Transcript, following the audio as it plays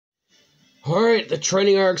Alright, the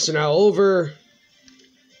training arcs are now over.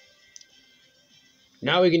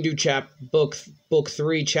 Now we can do book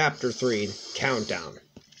 3, chapter 3, countdown.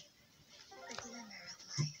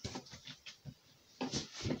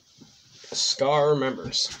 Scar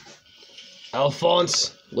remembers.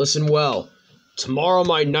 Alphonse, listen well. Tomorrow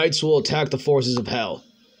my knights will attack the forces of hell.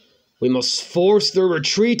 We must force their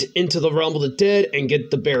retreat into the realm of the dead and get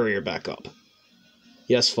the barrier back up.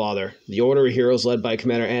 Yes, Father. The Order of Heroes led by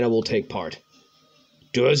Commander Anna will take part.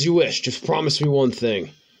 Do as you wish. Just promise me one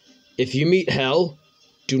thing. If you meet Hell,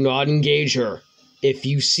 do not engage her. If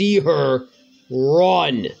you see her,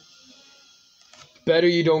 run. Better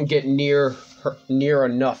you don't get near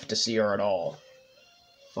enough to see her at all.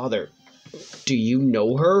 Father, do you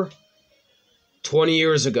know her? 20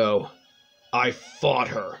 years ago, I fought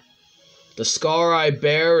her. The scar I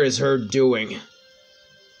bear is her doing.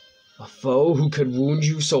 A foe who could wound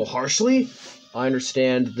you so harshly? I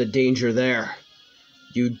understand the danger there.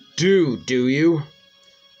 You do you?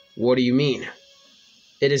 What do you mean?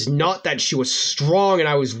 It is not that she was strong and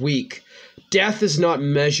I was weak. Death is not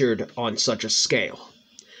measured on such a scale.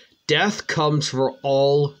 Death comes for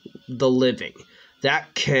all the living.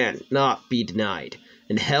 That cannot be denied.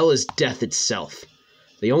 And hell is death itself.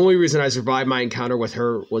 The only reason I survived my encounter with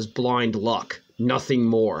her was blind luck. Nothing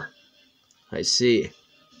more. I see.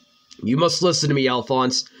 You must listen to me,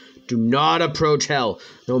 Alphonse. Do not approach Hell,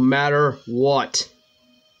 no matter what.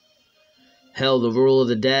 Hell, the rule of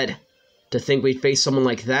the dead. To think we'd face someone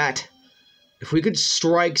like that. If we could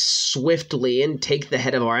strike swiftly and take the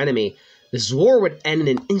head of our enemy, this war would end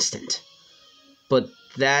in an instant. But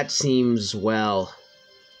that seems, well...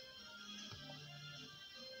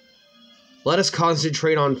 Let us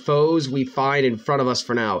concentrate on foes we find in front of us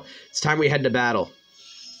for now. It's time we head to battle.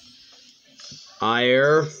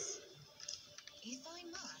 Ire.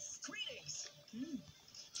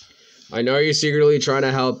 I know you're secretly trying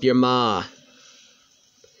to help your ma.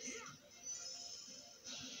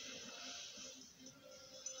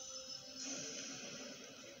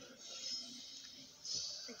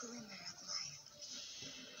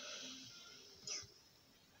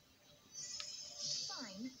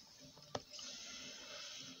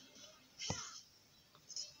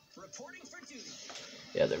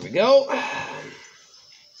 Yeah, there we go.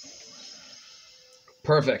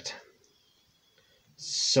 Perfect.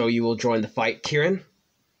 So you will join the fight, Kieran?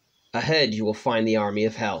 Ahead you will find the army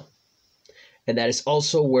of hell. And that is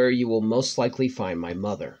also where you will most likely find my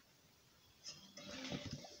mother.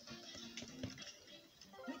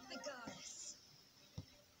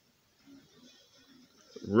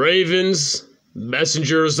 Ravens,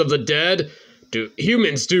 messengers of the dead,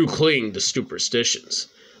 humans do cling to superstitions.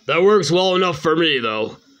 That works well enough for me,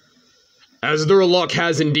 though, as their luck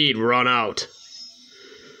has indeed run out.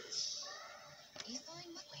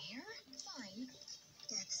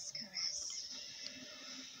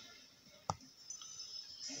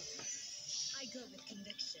 I go with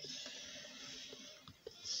conviction.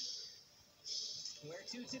 Where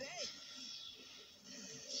to today?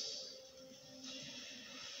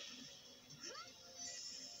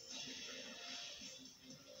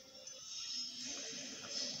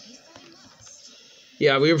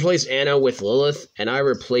 Yeah, we replaced Anna with Lilith, and I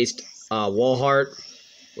replaced Walhart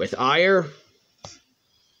with Ire.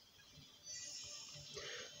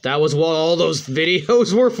 That was what all those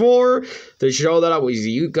videos were for, to show that I was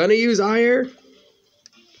gonna use Ire.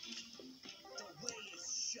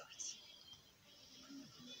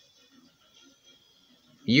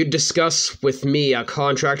 You discuss with me a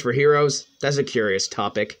contract for heroes? That's a curious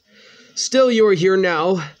topic. Still, you are here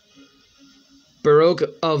now. Baroque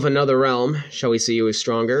of another realm. Shall we see who is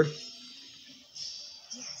stronger?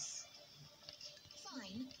 Yes.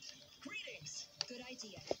 Fine. Greetings. Good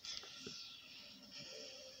idea.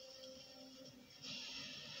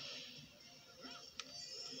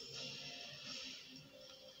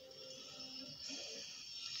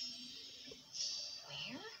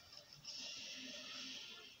 Where?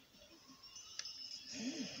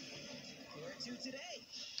 Where to today?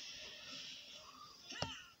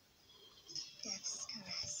 Death's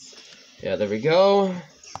caress. Yeah, there we go.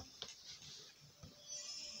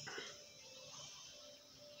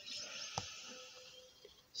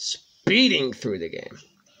 Speeding through the game.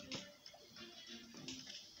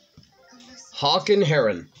 Hawk and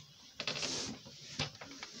Heron.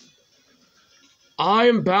 I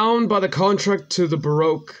am bound by the contract to the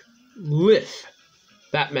Baroque Lith.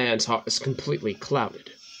 That man's heart is completely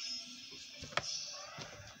clouded.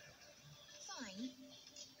 Fine.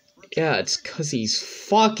 Yeah, it's 'cause he's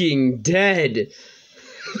fucking dead.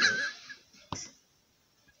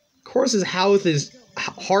 Of course his heart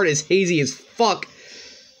is hazy as fuck.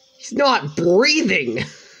 He's not breathing.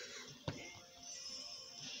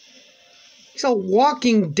 He's a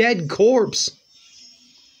walking dead corpse.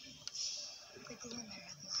 The glimmer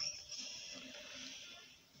of life.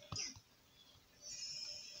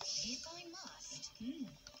 If I must.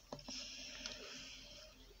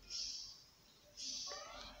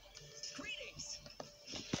 Greetings.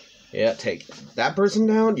 Yeah, take that person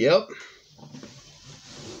down. Yep.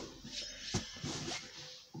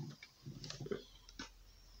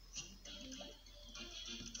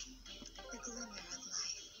 The glimmer of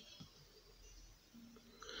life.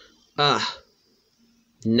 Ah,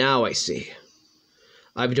 now I see.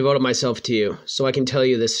 I've devoted myself to you, so I can tell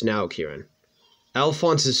you this now, Kieran.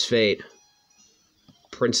 Alphonse's fate.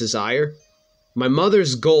 Princess Ire? My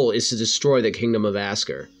mother's goal is to destroy the kingdom of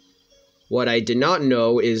Asker. What I did not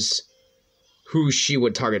know is who she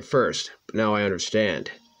would target first, but now I understand.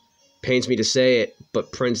 Pains me to say it,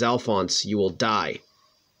 but Prince Alphonse, you will die.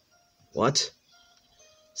 What?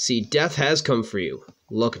 See, death has come for you.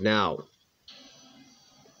 Look now.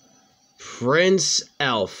 Prince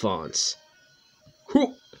Alphonse.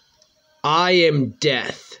 Who? I am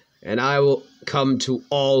death, and I will come to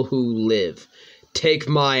all who live. Take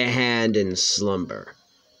my hand in slumber.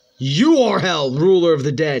 You are hell, ruler of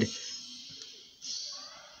the dead. Where?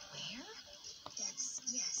 Death's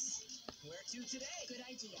yes. Where to today? Good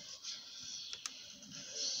idea.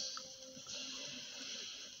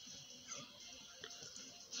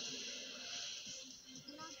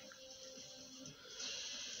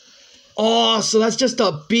 Oh, so that's just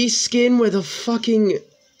a beast skin with a fucking...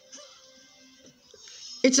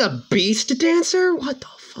 It's a beast dancer? What the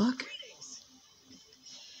fuck? Greetings.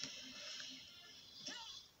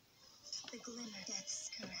 The glimmer.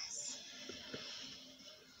 Death's caress.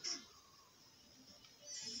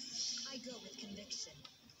 I go with conviction.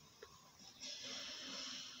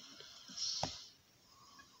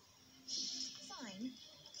 Fine.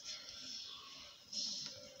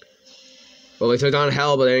 Well, they took on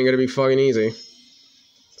hell, but they ain't gonna be fucking easy.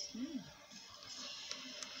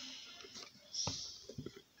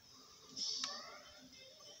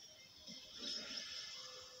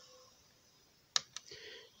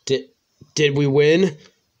 Did we win?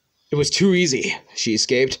 It was too easy. She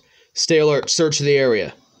escaped. Stay alert. Search the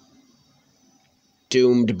area.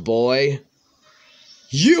 Doomed boy.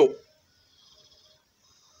 You!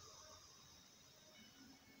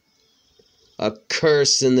 A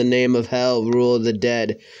curse in the name of hell, rule of the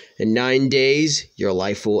dead. In 9 days, your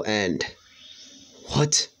life will end.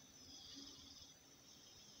 What?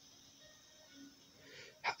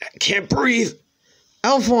 I can't breathe.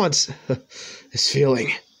 Alphonse! This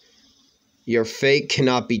feeling. Your fate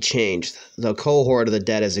cannot be changed. The cohort of the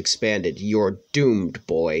dead has expanded. You're doomed,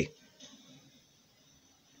 boy.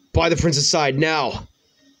 By the prince's side, now!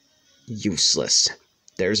 Useless.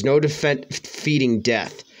 There's no defeating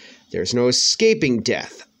death. There's no escaping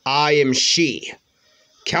death. I am she.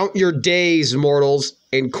 Count your days, mortals,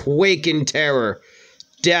 and quake in terror.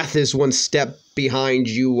 Death is one step behind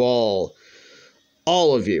you all.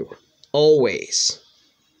 All of you. Always.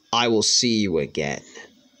 I will see you again.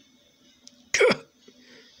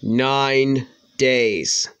 9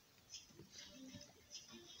 days.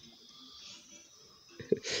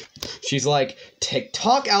 She's like,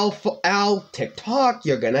 tick-tock, Al, tick-tock,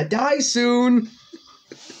 you're gonna die soon.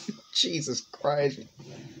 Jesus Christ.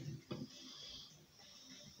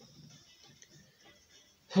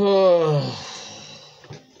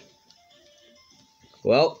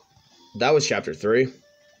 Well, that was chapter 3.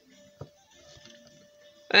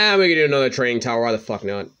 And we can do another training tower, why the fuck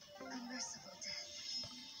not? Unmerciful death.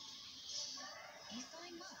 If I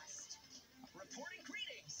must. Reporting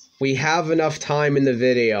greetings. We have enough time in the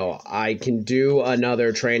video. I can do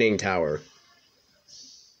another training tower.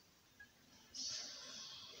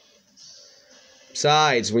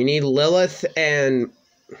 Besides, we need Lilith and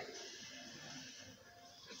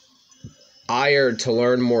Ire to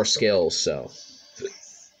learn more skills, so.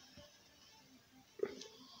 Yes.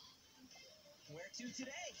 Where to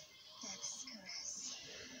today? Death's caress.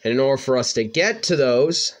 And in order for us to get to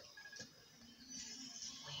those,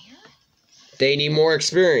 Where? they need more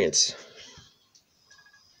experience.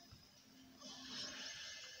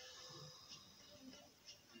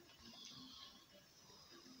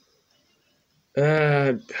 I will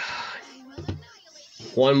annihilate you.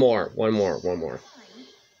 One more. Fine. The glimmer of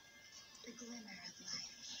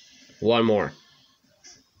life. One more.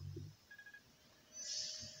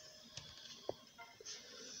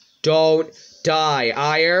 Don't die,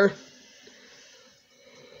 Ire.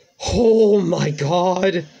 Oh my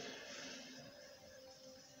god.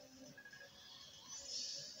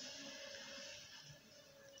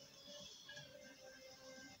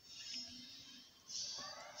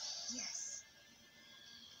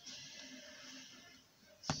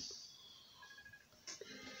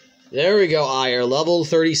 There we go, Ire. Level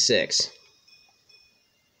 36.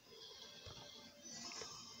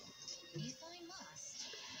 If I must.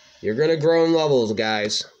 You're gonna grow in levels,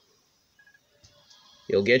 guys.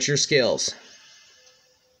 You'll get your skills.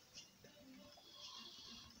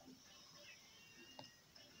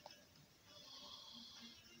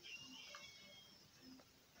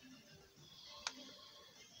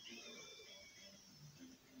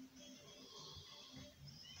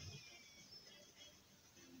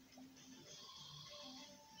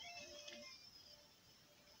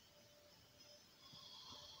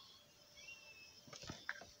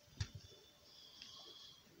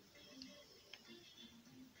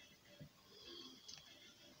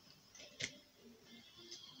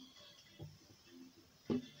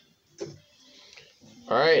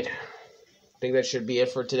 Alright. I think that should be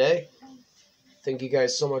it for today. Thank you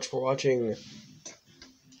guys so much for watching.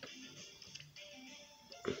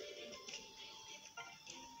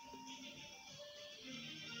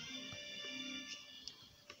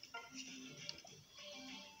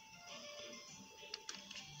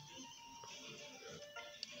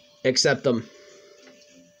 Accept them.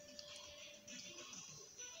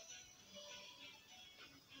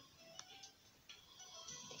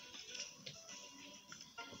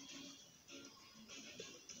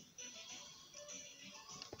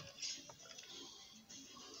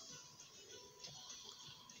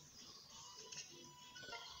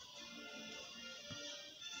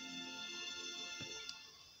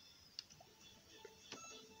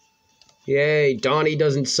 Yay, Donnie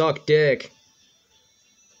doesn't suck dick.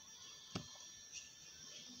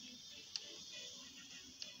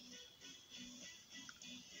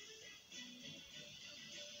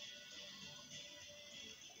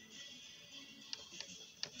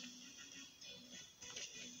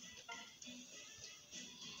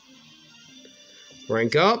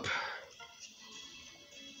 Rank up.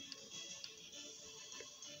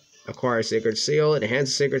 Acquire a Sacred Seal.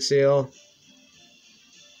 Enhance a Sacred Seal.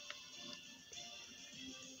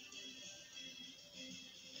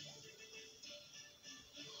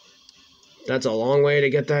 That's a long way to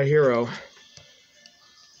get that hero.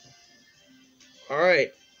 Alright.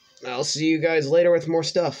 I'll see you guys later with more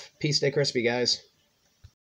stuff. Peace, stay crispy, guys.